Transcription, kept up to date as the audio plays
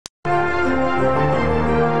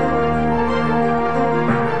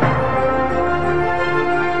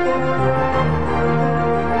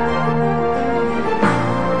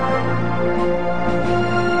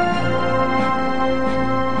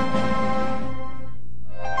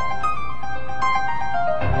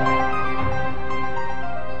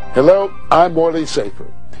Hello, I'm Morley Safer.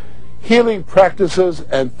 Healing practices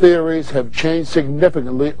and theories have changed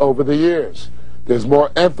significantly over the years. There's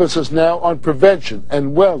more emphasis now on prevention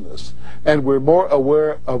and wellness, and we're more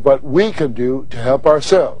aware of what we can do to help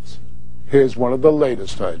ourselves. Here's one of the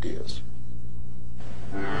latest ideas.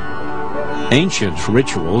 Ancient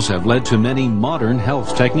rituals have led to many modern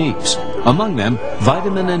health techniques, among them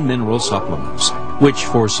vitamin and mineral supplements, which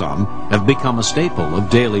for some have become a staple of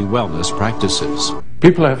daily wellness practices.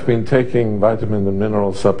 People have been taking vitamin and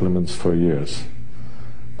mineral supplements for years.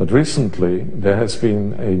 But recently there has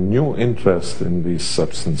been a new interest in these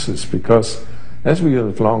substances because as we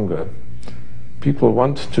live longer, people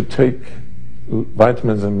want to take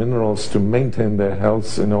vitamins and minerals to maintain their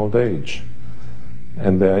health in old age.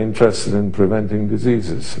 And they're interested in preventing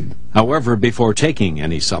diseases. However, before taking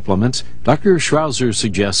any supplements, Dr. Schrauzer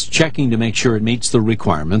suggests checking to make sure it meets the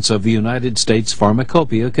requirements of the United States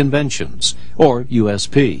Pharmacopoeia Conventions, or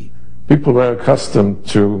USP. People were accustomed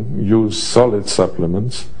to use solid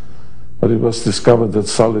supplements, but it was discovered that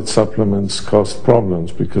solid supplements caused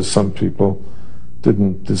problems because some people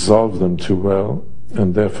didn't dissolve them too well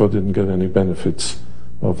and therefore didn't get any benefits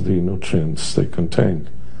of the nutrients they contained.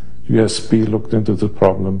 USP looked into the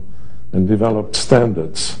problem and developed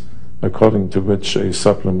standards according to which a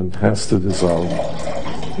supplement has to dissolve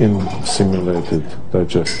in simulated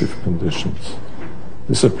digestive conditions.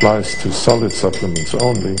 This applies to solid supplements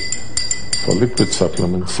only. For liquid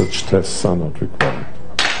supplements, such tests are not required.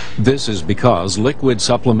 This is because liquid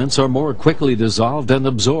supplements are more quickly dissolved and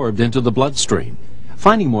absorbed into the bloodstream.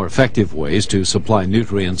 Finding more effective ways to supply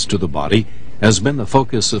nutrients to the body has been the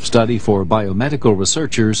focus of study for biomedical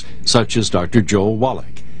researchers such as Dr. Joel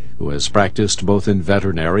Wallach, who has practiced both in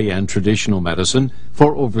veterinary and traditional medicine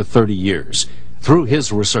for over 30 years. Through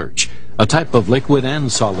his research, a type of liquid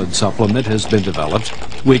and solid supplement has been developed,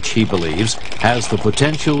 which he believes has the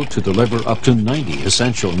potential to deliver up to 90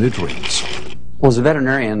 essential nutrients. Well, as a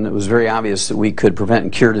veterinarian, it was very obvious that we could prevent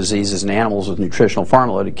and cure diseases in animals with nutritional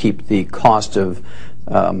formula to keep the cost of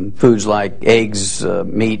foods like eggs,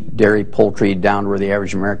 meat, dairy, poultry down to where the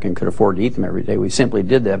average American could afford to eat them every day. We simply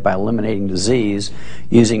did that by eliminating disease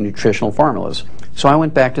using nutritional formulas. So I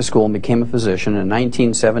went back to school and became a physician, and in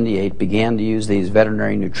 1978 began to use these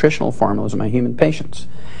veterinary nutritional formulas in my human patients.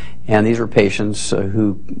 And these were patients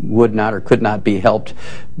who would not or could not be helped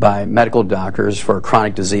by medical doctors for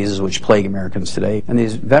chronic diseases which plague Americans today. And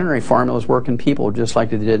these veterinary formulas work in people just like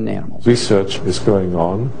they did in animals. Research is going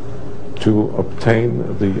on to obtain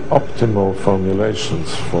the optimal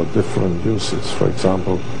formulations for different uses. For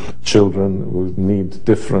example, children will need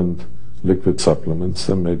different liquid supplements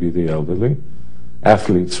than maybe the elderly.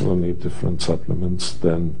 Athletes will need different supplements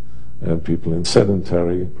than people in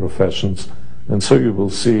sedentary professions. And so you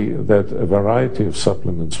will see that a variety of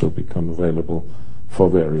supplements will become available for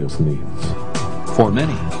various needs. For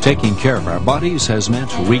many, taking care of our bodies has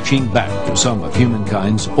meant reaching back to some of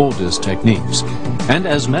humankind's oldest techniques. And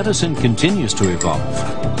as medicine continues to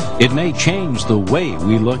evolve, it may change the way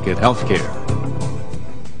we look at healthcare.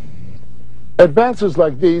 Advances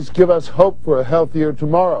like these give us hope for a healthier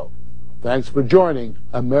tomorrow. Thanks for joining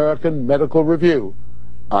American Medical Review.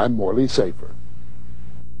 I'm Morley Safer.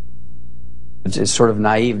 It's sort of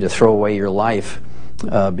naive to throw away your life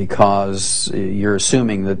because you're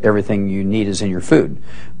assuming that everything you need is in your food.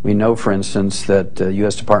 We know, for instance, that the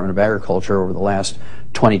U.S. Department of Agriculture over the last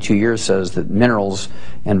 22 years says that minerals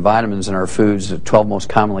and vitamins in our foods, the 12 most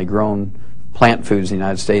commonly grown plant foods in the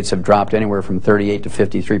United States, have dropped anywhere from 38 to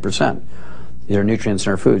 53%. These are nutrients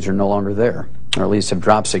in our foods are no longer there, or at least have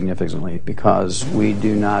dropped significantly, because we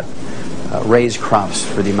do not raise crops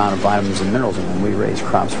for the amount of vitamins and minerals in them. We raise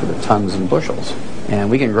crops for the tons and bushels. And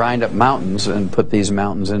we can grind up mountains and put these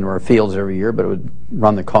mountains into our fields every year, but it would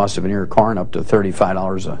run the cost of an ear of corn up to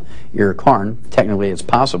 $35 a ear of corn. Technically it's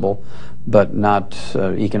possible, but not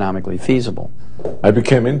economically feasible. I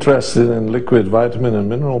became interested in liquid vitamin and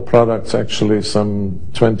mineral products actually some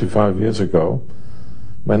 25 years ago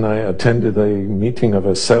when I attended a meeting of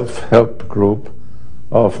a self-help group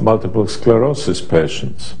of multiple sclerosis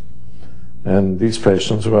patients. And these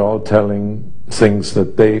patients were all telling things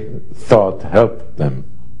that they thought helped them.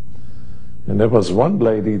 And there was one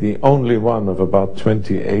lady, the only one of about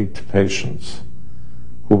 28 patients,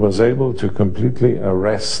 who was able to completely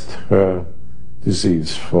arrest her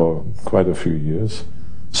disease for quite a few years,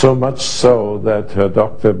 so much so that her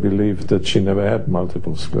doctor believed that she never had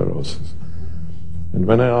multiple sclerosis. And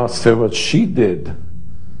when I asked her what she did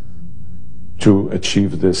to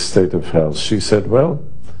achieve this state of health, she said, well,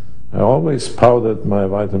 I always powdered my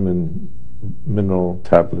vitamin mineral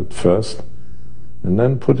tablet first and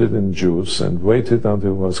then put it in juice and waited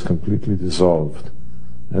until it was completely dissolved.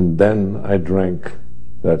 and then I drank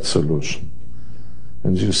that solution.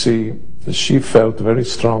 And you see, she felt very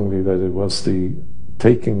strongly that it was the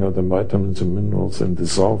taking of the vitamins and minerals in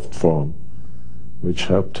dissolved form which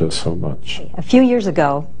helped her so much. A few years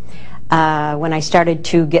ago, when I started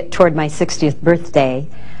to get toward my 60th birthday,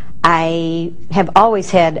 I have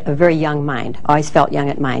always had a very young mind, always felt young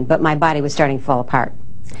at mind, but my body was starting to fall apart.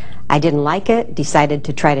 I didn't like it, decided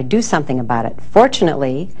to try to do something about it.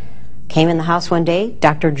 Fortunately, came in the house one day,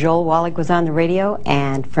 Dr. Joel Wallach was on the radio,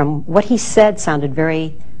 and from what he said sounded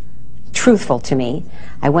very truthful to me.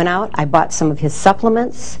 I went out, I bought some of his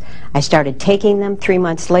supplements, I started taking them. 3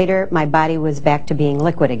 months later, my body was back to being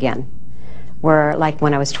liquid again, like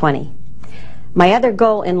when I was 20. My other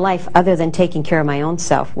goal in life, other than taking care of my own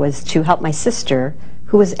self, was to help my sister,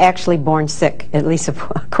 who was actually born sick, at least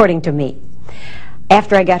according to me.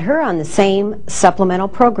 After I got her on the same supplemental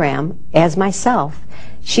program as myself,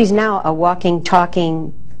 she's now a walking,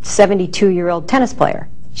 talking 72-year-old tennis player.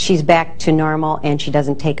 She's back to normal and she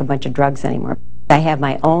doesn't take a bunch of drugs anymore. I have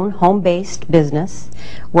my own home-based business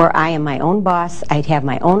where I am my own boss. I have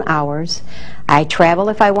my own hours. I travel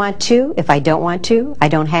if I want to. If I don't want to, I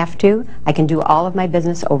don't have to. I can do all of my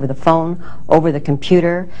business over the phone, over the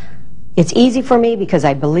computer. It's easy for me because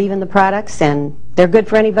I believe in the products and they're good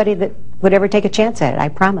for anybody that would ever take a chance at it, I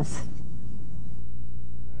promise.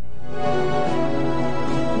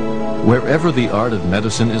 Wherever the art of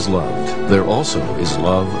medicine is loved, there also is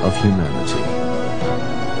love of humanity.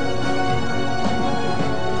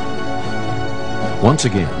 Once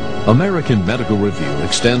again, American Medical Review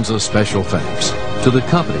extends a special thanks to the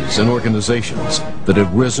companies and organizations that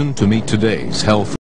have risen to meet today's health